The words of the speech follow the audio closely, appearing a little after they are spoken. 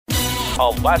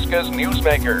Alaska's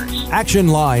newsmakers. Action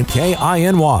Line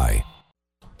KINY.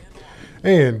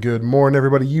 And good morning,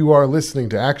 everybody. You are listening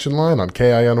to Action Line on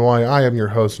KINY. I am your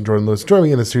host, Jordan Lewis. Joining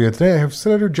me in the studio today, I have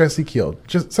Senator Jessie Kiehl.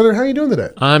 Senator, how are you doing today?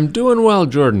 I'm doing well,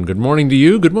 Jordan. Good morning to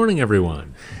you. Good morning,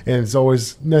 everyone. And it's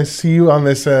always nice to see you on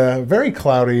this very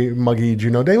cloudy, muggy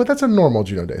Juneau day, but that's a normal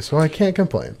Juneau day, so I can't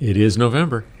complain. It is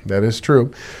November. That is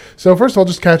true. So first of all,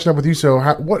 just catching up with you. So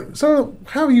how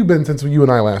have you been since you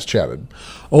and I last chatted?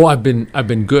 Oh, I've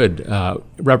been good.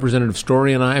 Representative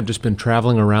Story and I have just been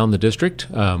traveling around the district.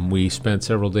 We spent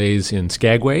several days in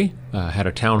Skagway, had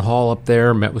a town hall up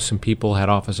there, met with some people, had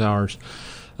office hours.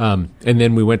 And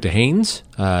then we went to Haines,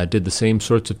 did the same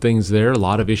sorts of things there. A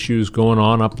lot of issues going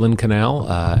on up Lynn Canal.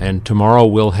 And tomorrow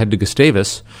we'll head to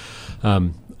Gustavus,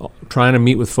 trying to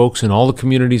meet with folks in all the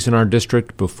communities in our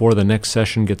district before the next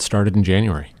session gets started in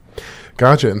January.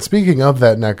 Gotcha. And speaking of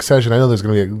that next session, I know there's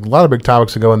going to be a lot of big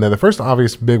topics to go in there. The first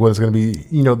obvious big one is going to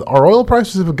be, our oil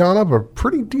prices have gone up a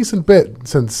pretty decent bit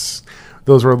since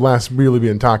those were last really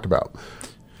being talked about.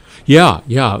 Yeah.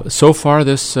 So far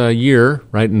this year,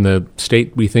 right, in the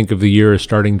state we think of the year as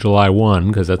starting July 1,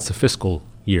 because that's the fiscal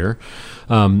year,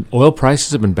 oil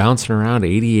prices have been bouncing around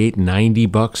 $88,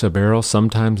 $90 a barrel,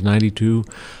 sometimes $92.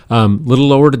 Little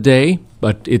lower today,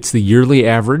 but it's the yearly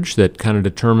average that kind of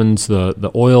determines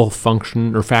the oil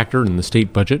function or factor in the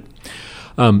state budget.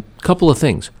 Couple of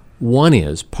things. One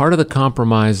is part of the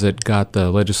compromise that got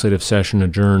the legislative session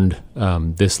adjourned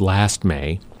this last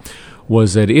May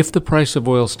was that if the price of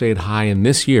oil stayed high in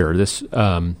this year, this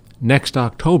next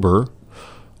October,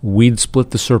 we'd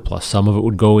split the surplus. Some of it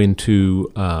would go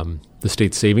into the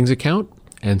state savings account,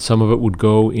 and some of it would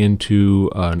go into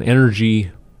an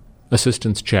energy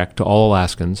assistance check to all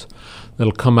Alaskans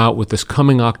that'll come out with this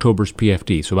coming October's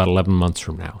PFD, so about 11 months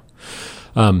from now.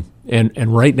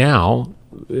 And right now,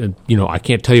 I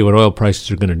can't tell you what oil prices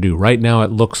are going to do. Right now,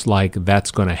 it looks like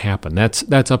that's going to happen.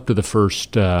 That's up to the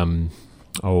first,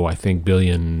 I think,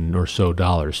 billion or so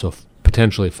dollars. So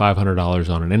potentially $500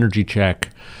 on an energy check,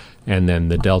 and then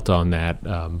the delta on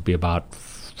that be about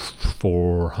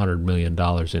 $400 million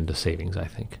into savings, I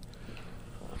think.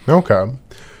 Okay.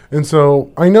 And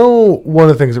so I know one of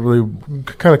the things that really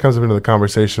kind of comes up into the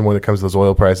conversation when it comes to those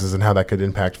oil prices and how that could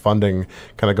impact funding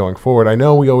kind of going forward. I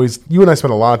know you and I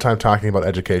spent a lot of time talking about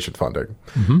education funding.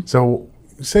 Mm-hmm. So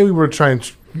say we were trying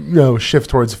to shift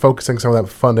towards focusing some of that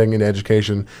funding in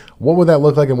education, what would that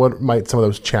look like and what might some of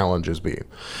those challenges be?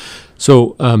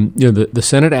 So, the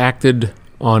Senate acted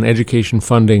on education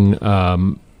funding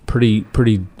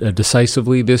pretty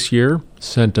decisively this year,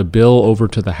 sent a bill over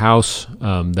to the House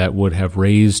that would have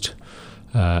raised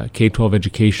K-12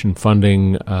 education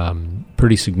funding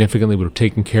pretty significantly, would have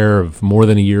taken care of more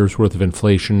than a year's worth of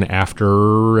inflation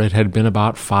after it had been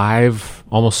about 5,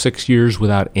 almost 6 years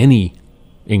without any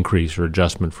increase or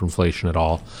adjustment for inflation at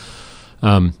all.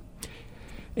 And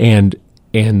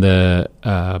the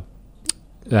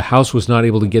House was not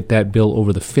able to get that bill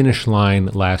over the finish line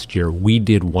last year. We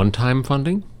did one-time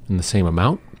funding in the same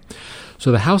amount.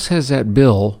 So the House has that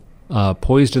bill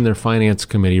poised in their Finance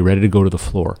Committee, ready to go to the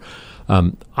floor.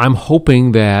 I'm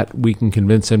hoping that we can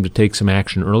convince them to take some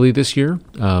action early this year.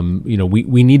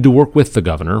 We need to work with the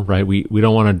governor, right? We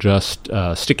don't want to just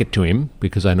stick it to him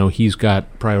because I know he's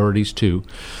got priorities too.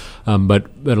 But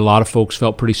a lot of folks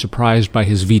felt pretty surprised by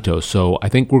his veto. So I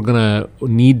think we're going to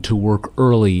need to work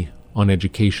early on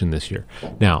education this year.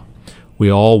 Now, we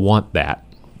all want that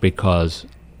because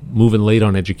moving late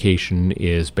on education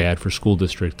is bad for school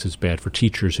districts, it's bad for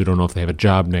teachers who don't know if they have a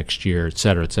job next year, et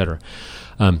cetera, et cetera.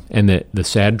 And the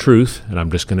sad truth, and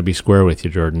I'm just going to be square with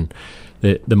you, Jordan,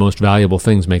 the most valuable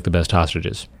things make the best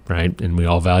hostages, right? And we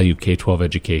all value K-12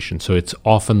 education, so it's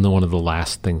often one of the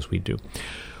last things we do.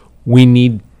 We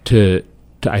need to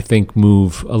I think,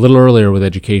 move a little earlier with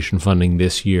education funding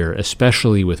this year,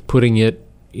 especially with putting it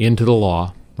into the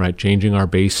law, right, changing our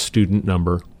base student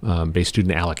number, base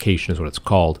student allocation is what it's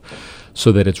called,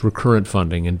 so that it's recurrent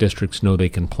funding and districts know they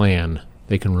can plan,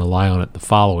 they can rely on it the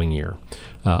following year.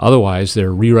 Otherwise,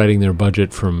 they're rewriting their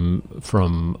budget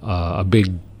from a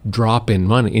big drop in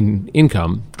money, in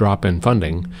income, drop in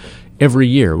funding every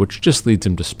year, which just leads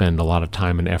them to spend a lot of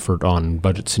time and effort on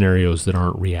budget scenarios that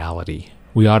aren't reality.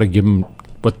 We ought to give them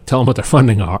tell them what their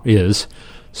funding is,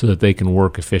 so that they can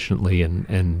work efficiently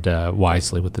and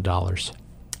wisely with the dollars.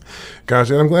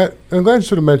 Gotcha. And I'm glad you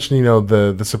sort of mentioned,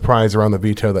 the surprise around the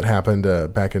veto that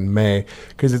happened back in May,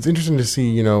 because it's interesting to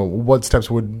see, what steps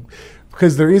would,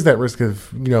 because there is that risk of,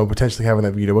 potentially having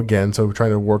that veto again. So we're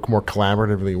trying to work more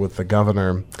collaboratively with the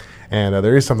governor. And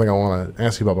there is something I want to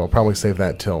ask you about, but I'll probably save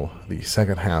that till the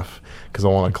second half because I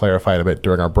want to clarify it a bit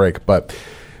during our break. But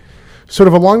Sort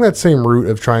of along that same route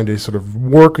of trying to sort of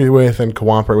work with and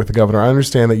cooperate with the governor, I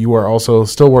understand that you are also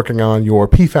still working on your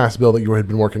PFAS bill that you had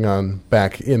been working on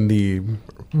back in the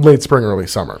late spring, early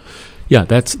summer. Yeah,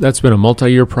 that's been a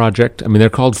multi-year project. I mean, they're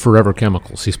called forever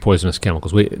chemicals, these poisonous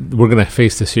chemicals. We're going to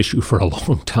face this issue for a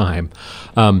long time.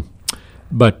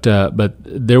 But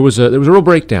there was a real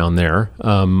breakdown there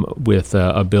with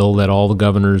a bill that all the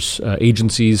governor's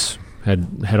agencies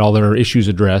had all their issues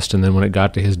addressed, and then when it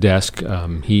got to his desk,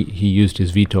 he used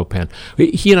his veto pen.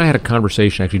 He and I had a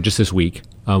conversation actually just this week.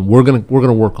 We're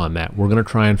gonna work on that. We're gonna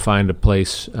try and find a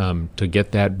place to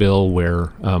get that bill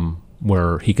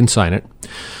where he can sign it.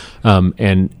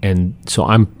 And so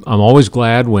I'm always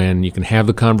glad when you can have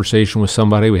the conversation with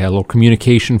somebody. We had a little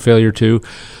communication failure too.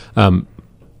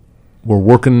 We're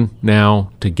working now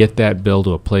to get that bill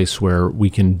to a place where we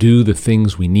can do the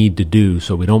things we need to do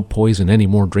so we don't poison any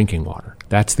more drinking water.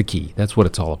 That's the key. That's what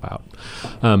it's all about.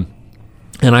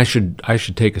 And I should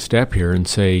take a step here and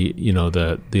say,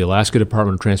 the Alaska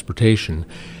Department of Transportation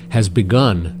has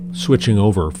begun switching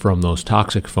over from those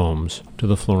toxic foams to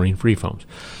the fluorine-free foams.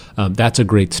 That's a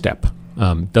great step.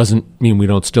 Doesn't mean we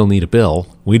don't still need a bill.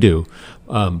 We do.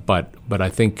 But I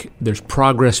think there's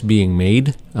progress being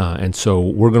made, and so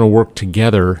we're going to work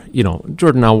together.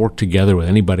 Jordan and I'll work together with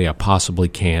anybody I possibly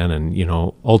can,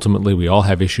 and ultimately we all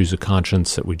have issues of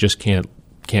conscience that we just can't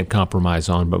compromise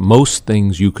on. But most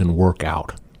things you can work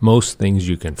out. Most things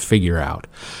you can figure out,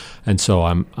 and so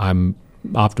I'm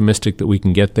optimistic that we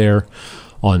can get there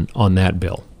on that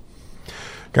bill.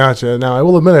 Gotcha. Now, I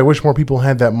will admit, I wish more people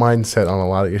had that mindset on a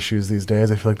lot of issues these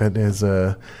days. I feel like that is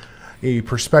a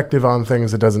perspective on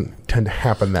things that doesn't tend to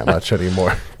happen that much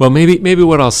anymore. Well, maybe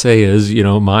what I'll say is,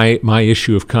 my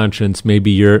issue of conscience may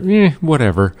be your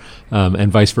whatever,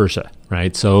 and vice versa,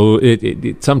 right? So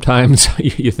it sometimes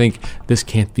you think this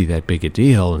can't be that big a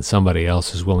deal, and somebody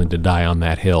else is willing to die on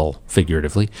that hill,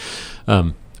 figuratively.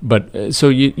 But so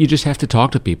you just have to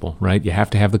talk to people, right? You have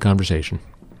to have the conversation.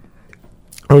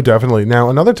 Oh, definitely. Now,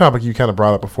 another topic you kind of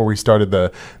brought up before we started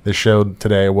the show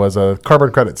today was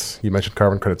carbon credits. You mentioned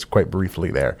carbon credits quite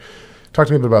briefly there. Talk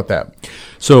to me a bit about that.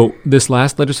 So this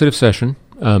last legislative session,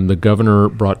 the governor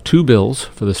brought 2 bills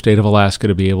for the state of Alaska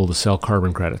to be able to sell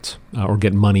carbon credits or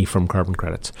get money from carbon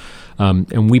credits.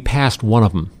 And we passed one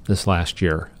of them this last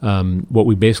year. What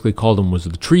we basically called them was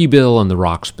the tree bill and the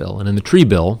rocks bill. And in the tree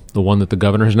bill, the one that the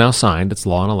governor has now signed, it's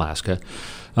law in Alaska,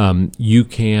 you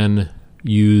can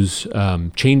use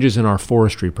changes in our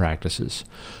forestry practices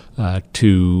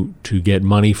to get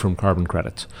money from carbon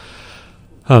credits.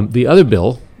 The other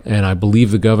bill, and I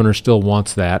believe the governor still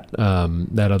wants that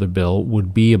other bill,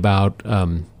 would be about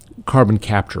carbon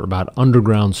capture, about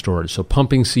underground storage. So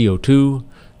pumping CO2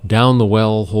 down the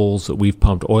well holes that we've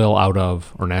pumped oil out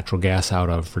of or natural gas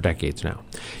out of for decades now.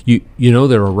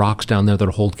 There are rocks down there that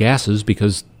hold gases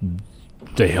because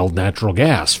they held natural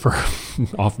gas for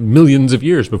millions of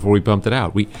years before we pumped it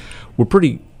out. We're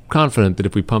pretty confident that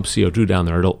if we pump CO2 down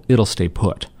there, it'll stay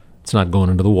put. It's not going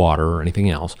into the water or anything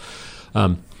else.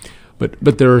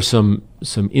 But there are some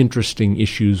interesting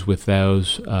issues with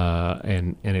those,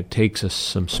 and it takes us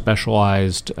some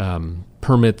specialized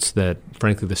permits that,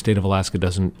 frankly, the state of Alaska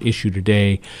doesn't issue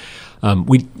today.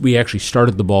 We actually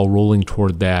started the ball rolling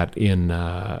toward that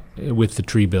with the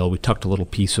tree bill. We tucked a little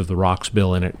piece of the rocks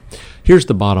bill in it. Here's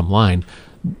the bottom line.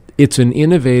 It's an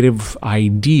innovative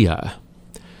idea.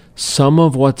 Some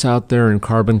of what's out there in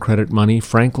carbon credit money,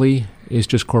 frankly, is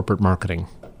just corporate marketing,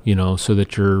 so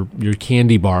that your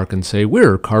candy bar can say,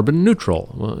 we're carbon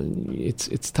neutral. Well,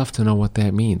 it's tough to know what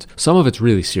that means. Some of it's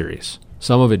really serious.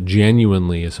 Some of it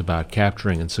genuinely is about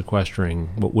capturing and sequestering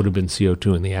what would have been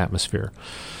CO2 in the atmosphere.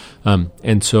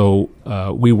 And so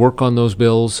we work on those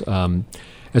bills.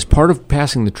 As part of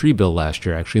passing the tree bill last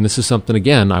year, actually, and this is something,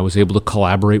 again, I was able to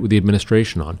collaborate with the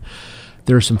administration on,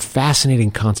 there are some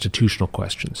fascinating constitutional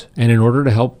questions. And in order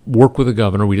to help work with the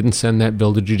governor, we didn't send that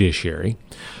bill to judiciary,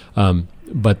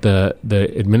 but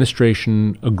the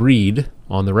administration agreed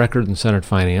on the record in Senate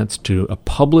Finance to a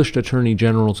published Attorney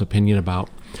General's opinion about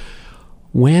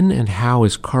when and how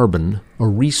is carbon a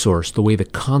resource the way the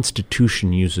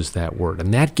Constitution uses that word.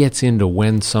 And that gets into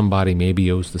when somebody maybe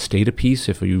owes the state a piece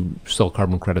if you sell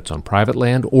carbon credits on private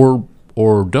land or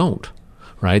don't,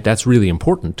 right? That's really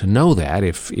important to know that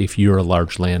if you're a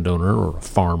large landowner or a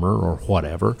farmer or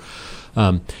whatever.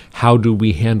 How do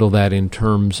we handle that in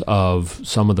terms of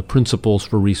some of the principles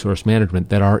for resource management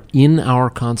that are in our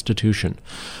Constitution?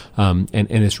 And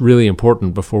it's really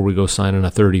important before we go signing a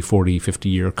 30, 40,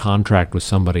 50-year contract with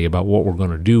somebody about what we're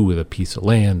going to do with a piece of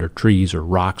land or trees or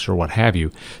rocks or what have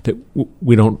you, that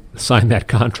we don't sign that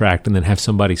contract and then have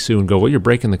somebody sue and go, well, you're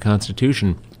breaking the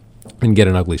Constitution. and get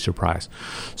an ugly surprise.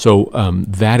 So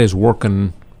that is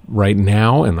working right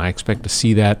now, and I expect to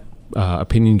see that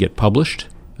opinion get published.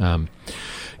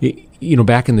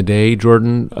 Back in the day,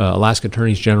 Jordan, Alaska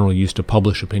attorneys general used to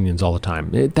publish opinions all the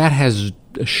time. That has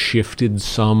shifted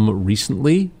some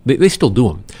recently. They still do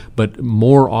them, but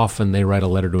more often they write a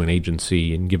letter to an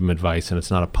agency and give them advice, and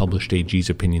it's not a published AG's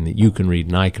opinion that you can read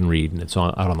and I can read, and it's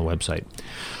out on the website.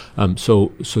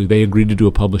 So they agreed to do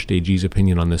a published AG's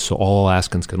opinion on this, so all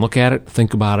Alaskans can look at it,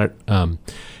 think about it,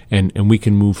 and we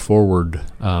can move forward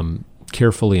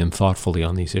carefully and thoughtfully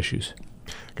on these issues.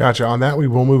 Gotcha. On that, we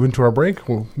will move into our break.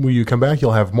 When you come back,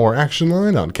 you'll have more Action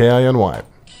Line on KINY.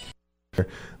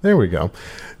 There we go.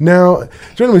 Now,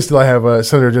 generally still I have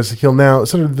Senator Jessie Kiehl. Now,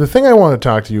 Senator, the thing I want to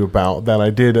talk to you about that I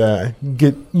did I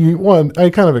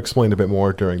kind of explained a bit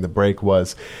more during the break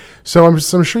was, so I'm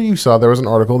sure you saw there was an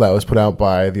article that was put out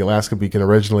by the Alaska Beacon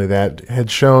originally that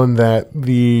had shown that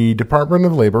the Department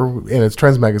of Labor in its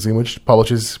Trends magazine, which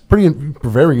publishes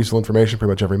very useful information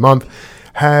pretty much every month,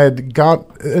 had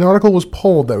got an article was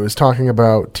pulled that was talking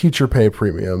about teacher pay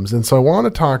premiums. And so I want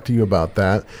to talk to you about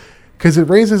that because it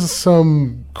raises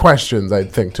some questions, I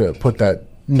think, to put that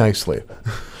nicely.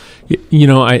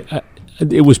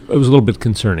 It was a little bit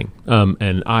concerning,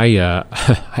 and I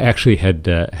actually had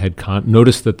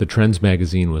noticed that the Trends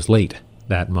magazine was late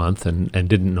that month and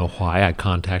didn't know why. I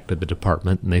contacted the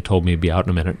department, and they told me it'd be out in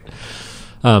a minute.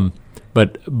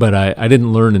 But I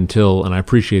didn't learn until, and I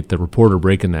appreciate the reporter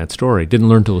breaking that story, didn't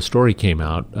learn until the story came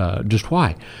out just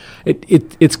why.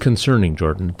 It's concerning,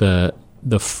 Jordan.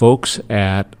 The folks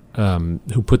at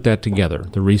who put that together,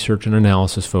 the research and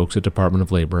analysis folks at Department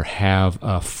of Labor, have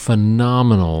a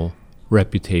phenomenal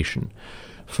reputation.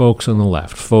 Folks on the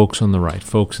left, folks on the right,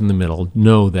 folks in the middle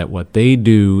know that what they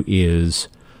do is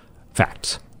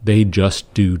facts. They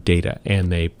just do data,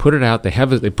 and they put it out. They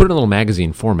put it in a little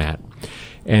magazine format,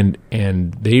 and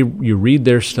you read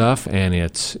their stuff, and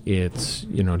it's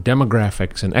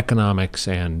demographics and economics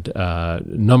and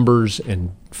numbers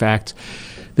and facts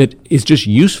that is just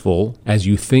useful as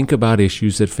you think about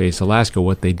issues that face Alaska.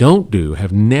 What they don't do,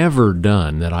 have never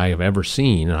done that I have ever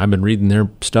seen, and I've been reading their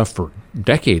stuff for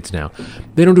decades now,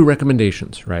 they don't do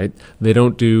recommendations, right? They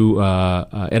don't do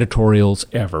editorials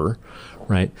ever,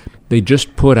 right? They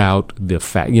just put out the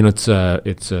fact.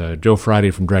 It's Joe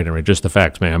Friday from Dragon, right? Just the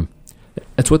facts, ma'am.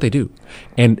 That's what they do,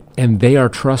 and they are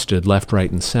trusted left,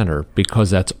 right, and center because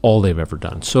that's all they've ever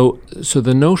done. So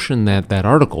the notion that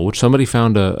article, which somebody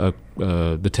found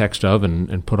the text of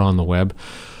and put on the web,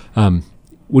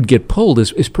 would get pulled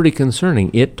is pretty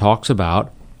concerning. It talks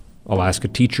about Alaska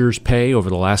teachers' pay over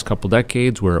the last couple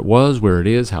decades, where it was, where it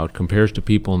is, how it compares to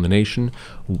people in the nation.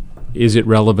 Is it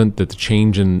relevant that the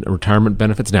change in retirement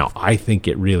benefits? Now, I think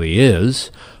it really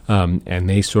is, and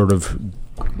they sort of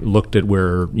looked at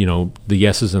where, the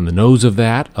yeses and the nos of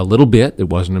that a little bit. It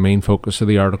wasn't a main focus of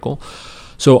the article.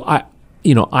 So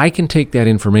I can take that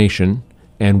information,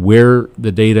 and where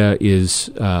the data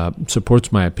is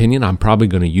supports my opinion, I'm probably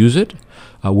going to use it.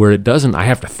 Where it doesn't, I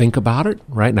have to think about it,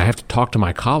 right? And I have to talk to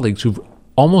my colleagues who've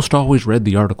almost always read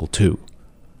the article too,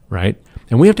 right?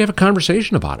 And we have to have a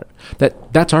conversation about it.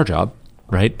 That's our job,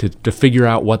 right? To figure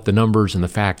out what the numbers and the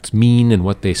facts mean and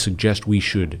what they suggest we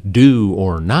should do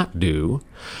or not do.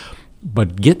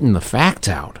 But getting the facts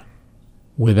out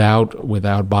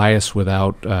without bias,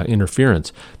 without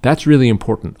interference, that's really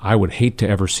important. I would hate to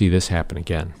ever see this happen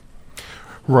again.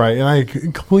 Right, and I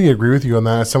completely agree with you on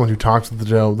that. As someone who talks with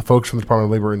the folks from the Department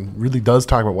of Labor and really does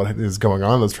talk about what is going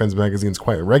on in those Trends magazines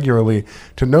quite regularly,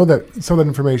 to know that some of that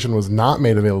information was not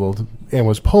made available and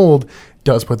was pulled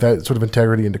does put that sort of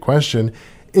integrity into question.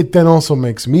 It then also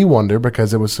makes me wonder,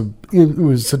 because it was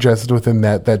suggested within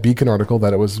that Beacon article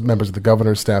that it was members of the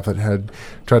governor's staff that had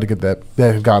tried to get that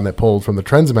had gotten that pulled from the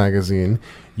Trends magazine.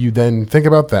 You then think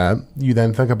about that. You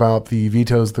then think about the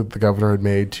vetoes that the governor had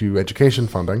made to education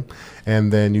funding,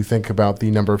 and then you think about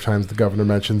the number of times the governor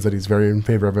mentions that he's very in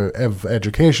favor of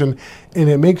education, and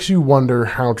it makes you wonder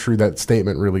how true that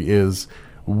statement really is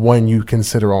when you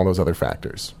consider all those other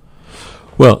factors.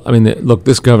 Well, I mean, look,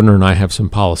 this governor and I have some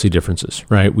policy differences,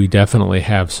 right? We definitely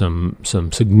have some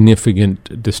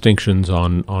significant distinctions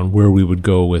on where we would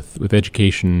go with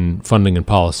education funding and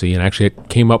policy. And actually, it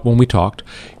came up when we talked.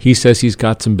 He says he's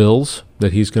got some bills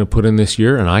that he's going to put in this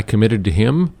year, and I committed to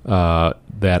him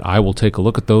that I will take a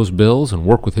look at those bills and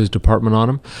work with his department on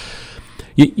them.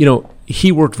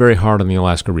 He worked very hard on the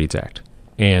Alaska Reads Act,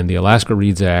 and the Alaska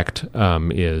Reads Act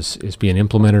is being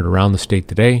implemented around the state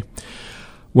today.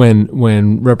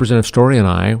 When Representative Story and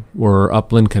I were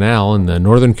up Lynn Canal in the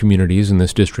northern communities in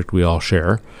this district we all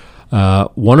share,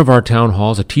 one of our town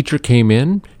halls, a teacher came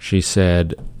in. She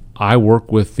said, I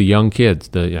work with the young kids,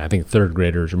 I think third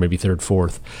graders or maybe third,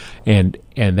 fourth, and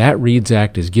that READS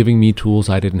Act is giving me tools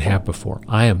I didn't have before.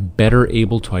 I am better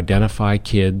able to identify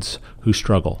kids who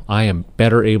struggle. I am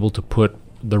better able to put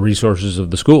the resources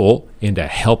of the school into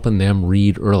helping them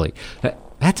read early.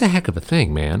 That's a heck of a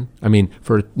thing, man. I mean,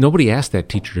 nobody asked that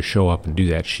teacher to show up and do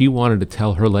that. She wanted to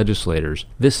tell her legislators,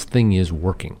 this thing is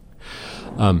working.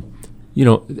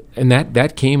 And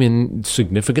that came in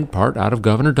significant part out of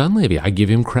Governor Dunleavy. I give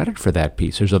him credit for that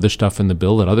piece. There's other stuff in the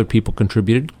bill that other people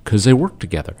contributed because they worked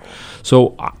together.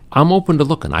 So I'm open to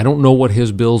looking. I don't know what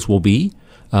his bills will be.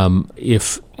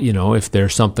 If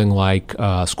there's something like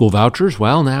school vouchers,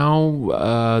 well,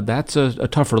 now that's a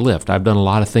tougher lift. I've done a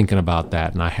lot of thinking about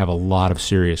that, and I have a lot of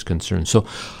serious concerns. So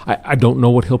I don't know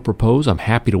what he'll propose. I'm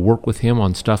happy to work with him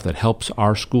on stuff that helps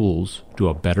our schools do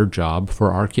a better job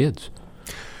for our kids.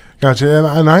 Gotcha.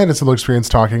 And I had a similar experience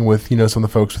talking with, some of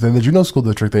the folks within the Juneau School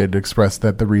District. They had expressed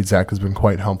that the READS Act has been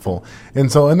quite helpful. And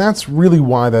that's really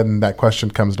why that question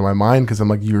comes to my mind, because I'm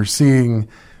like, you're seeing,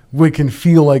 we can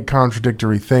feel like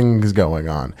contradictory things going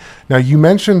on. Now, you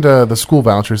mentioned the school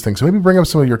vouchers thing, so maybe bring up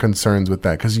some of your concerns with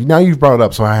that, because now you've brought it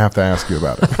up, so I have to ask you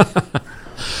about it.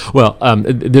 Well,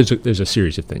 there's a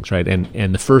series of things, right?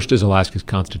 And the first is Alaska's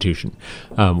Constitution,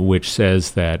 which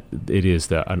says that it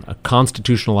is a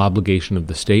constitutional obligation of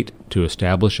the state to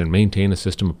establish and maintain a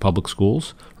system of public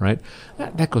schools, right?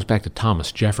 That goes back to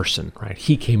Thomas Jefferson, right?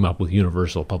 He came up with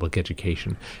universal public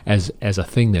education as a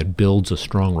thing that builds a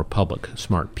strong republic,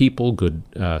 smart people, good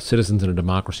citizens in a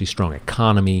democracy, strong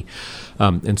economy,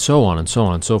 and so on and so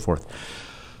on and so forth.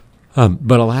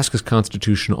 But Alaska's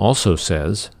Constitution also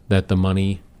says that the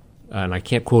money, and I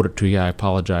can't quote it to you, I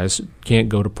apologize, can't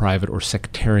go to private or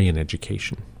sectarian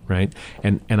education, right?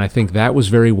 And I think that was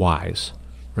very wise,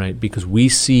 right? Because we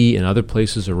see in other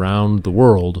places around the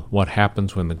world what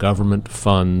happens when the government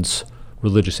funds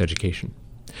religious education.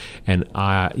 And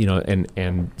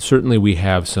and certainly we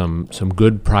have some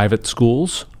good private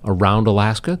schools around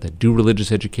Alaska that do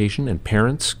religious education, and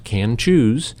parents can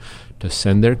choose to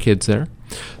send their kids there.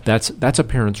 That's a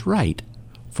parent's right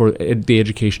for the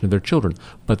education of their children.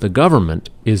 But the government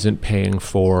isn't paying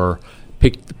for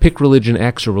pick religion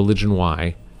X or religion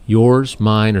Y, yours,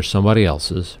 mine, or somebody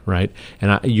else's, right?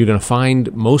 And you're going to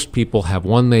find most people have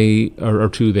one or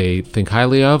two they think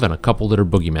highly of, and a couple that are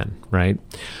boogeymen, right?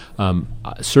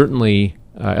 Certainly,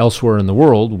 elsewhere in the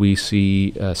world, we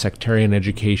see sectarian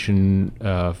education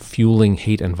fueling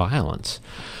hate and violence.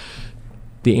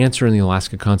 The answer in the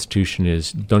Alaska Constitution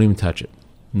is don't even touch it,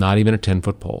 not even a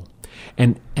 10-foot pole.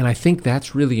 And I think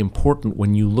that's really important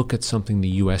when you look at something the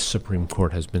U.S. Supreme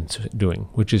Court has been doing,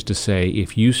 which is to say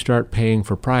if you start paying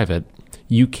for private,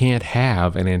 you can't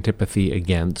have an antipathy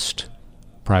against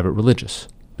private religious,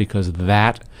 because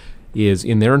that is,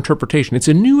 in their interpretation, it's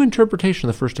a new interpretation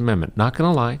of the First Amendment. Not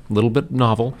going to lie, a little bit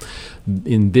novel.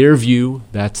 In their view,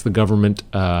 that's the government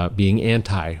being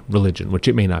anti-religion, which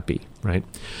it may not be, right?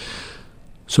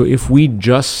 So if we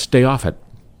just stay off it,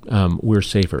 we're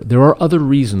safer. There are other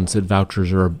reasons that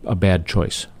vouchers are a bad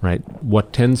choice, right?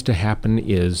 What tends to happen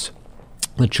is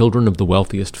the children of the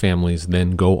wealthiest families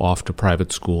then go off to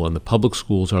private school, and the public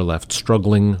schools are left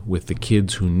struggling with the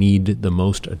kids who need the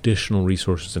most additional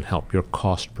resources and help. Your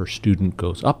cost per student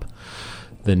goes up.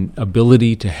 The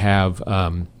ability to have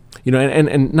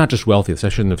and not just wealthiest, I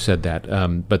shouldn't have said that,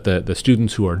 but the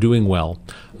students who are doing well,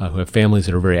 who have families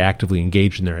that are very actively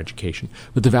engaged in their education.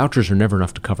 But the vouchers are never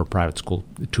enough to cover private school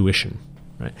tuition,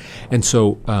 right? And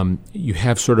so you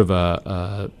have sort of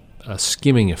a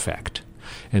skimming effect.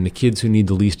 And the kids who need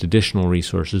the least additional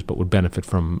resources but would benefit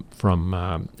from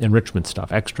enrichment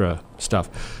stuff, extra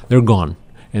stuff, they're gone.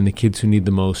 And the kids who need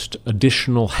the most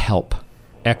additional help,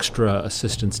 extra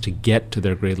assistance to get to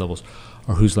their grade levels,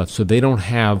 or who's left. So they don't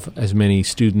have as many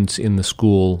students in the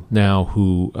school now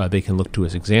who they can look to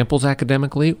as examples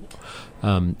academically.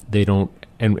 They don't,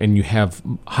 and you have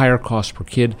higher costs per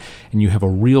kid, and you have a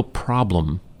real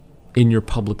problem in your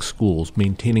public schools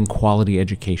maintaining quality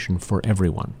education for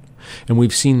everyone. And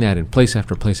we've seen that in place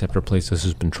after place after place. This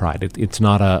has been tried. It's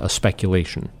not a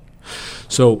speculation.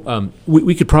 So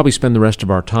we could probably spend the rest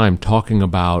of our time talking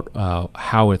about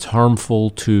how it's harmful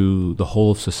to the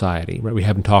whole of society. Right? We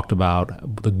haven't talked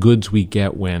about the goods we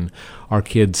get when our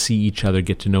kids see each other,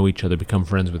 get to know each other, become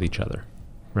friends with each other.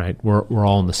 Right? We're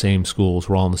all in the same schools.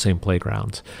 We're all in the same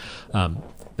playgrounds.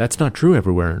 That's not true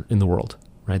everywhere in the world.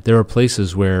 Right? There are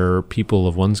places where people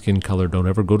of one skin color don't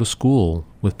ever go to school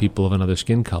with people of another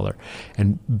skin color,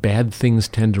 and bad things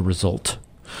tend to result.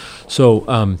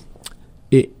 So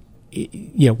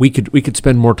we could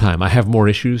spend more time. I have more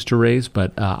issues to raise,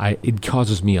 but it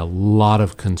causes me a lot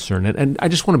of concern. And I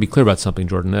just want to be clear about something,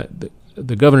 Jordan.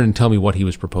 the governor didn't tell me what he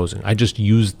was proposing. I just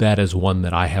used that as one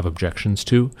that I have objections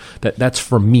to. That's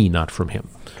from me, not from him.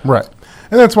 Right.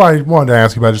 And that's why I wanted to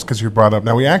ask you about it, just because you brought up.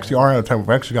 Now, we actually are out of time. We've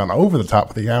actually gone over the top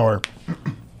of the hour.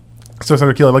 So,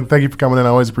 Senator Kiehl, I'd like to thank you for coming in. I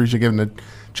always appreciate giving a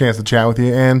chance to chat with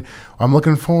you. And I'm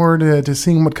looking forward to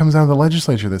seeing what comes out of the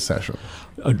legislature this session.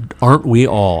 Aren't we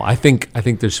all? I think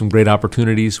there's some great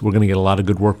opportunities. We're going to get a lot of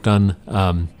good work done.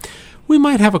 We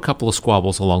might have a couple of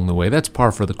squabbles along the way. That's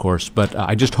par for the course. But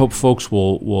I just hope folks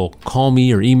will call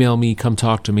me or email me, come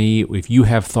talk to me. If you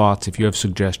have thoughts, if you have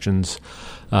suggestions,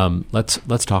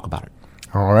 let's talk about it.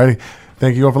 All righty.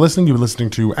 Thank you all for listening. You've been listening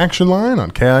to Action Line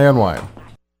on KINY.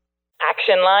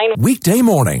 Action Line. Weekday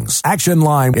mornings. Action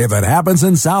Line. If it happens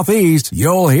in Southeast,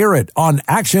 you'll hear it on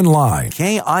Action Line.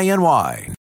 KINY.